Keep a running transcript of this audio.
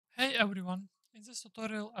Hey everyone, in this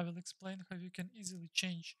tutorial I will explain how you can easily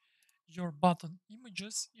change your button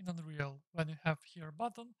images in Unreal. When you have here a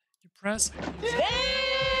button, you press and you set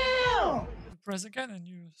you press again and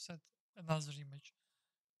you set another image.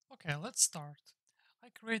 Okay, let's start. I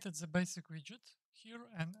created the basic widget here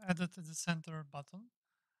and added the center button.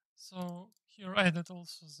 So here I added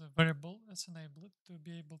also the variable as enabled to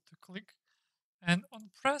be able to click, and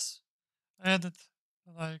on press I added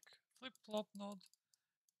like flip-flop node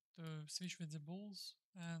to switch with the balls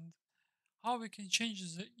and how we can change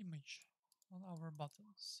the image on our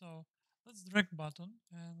button. So let's drag button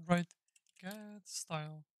and write get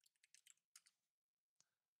style.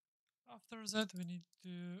 After that we need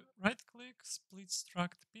to right click, split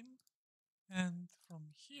struct pin, and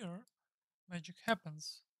from here magic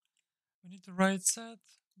happens. We need to write set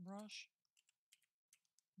brush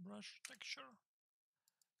texture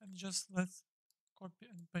and just let's copy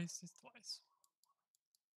and paste it twice.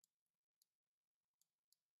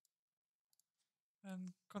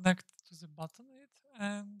 And connect to the button it,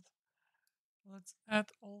 and let's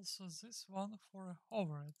add also this one for a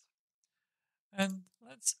hover it. And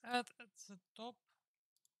let's add at the top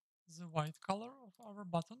the white color of our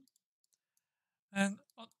button. And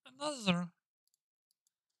on another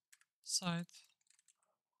side,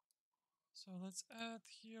 so let's add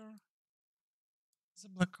here the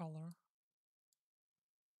black color.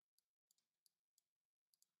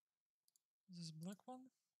 This black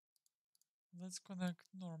one. Let's connect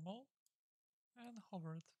normal and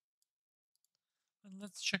hover it. And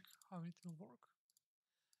let's check how it will work.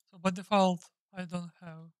 So by default, I don't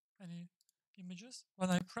have any images. When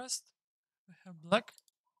I pressed, I have black,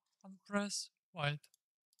 unpress, white.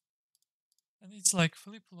 And it's like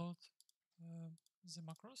flip load the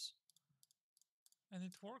macros. And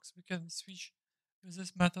it works. We can switch with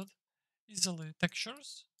this method easily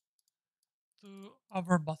textures to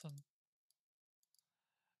our button.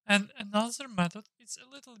 And another method, it's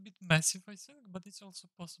a little bit massive I think, but it's also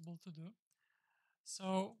possible to do.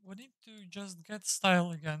 So we need to just get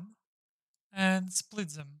style again and split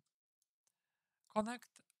them. Connect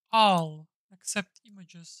all except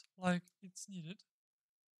images like it's needed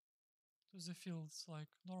to the fields like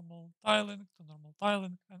normal tiling to normal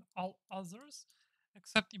tiling and all others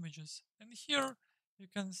except images. And here you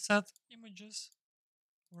can set images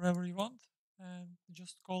wherever you want and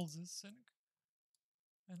just call this thing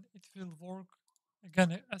and it will work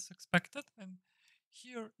again as expected. And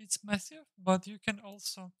here it's massive, but you can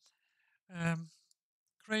also um,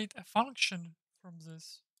 create a function from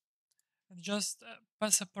this and just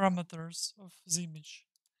pass the parameters of the image,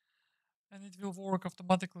 and it will work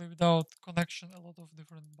automatically without connection a lot of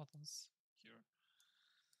different buttons here.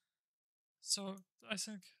 So I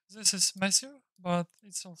think this is massive, but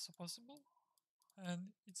it's also possible,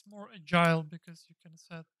 and it's more agile because you can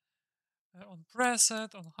set on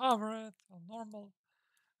preset, on hover it, on normal,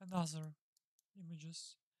 and other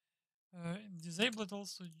images. In disable it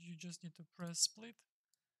also, you just need to press split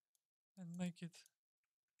and make it.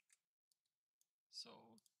 So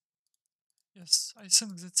yes, I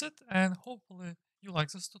think that's it, and hopefully you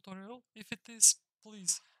like this tutorial. If it is,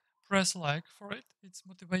 please press like for it. It's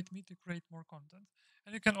motivate me to create more content,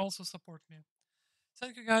 and you can also support me.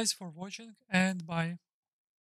 Thank you guys for watching, and bye.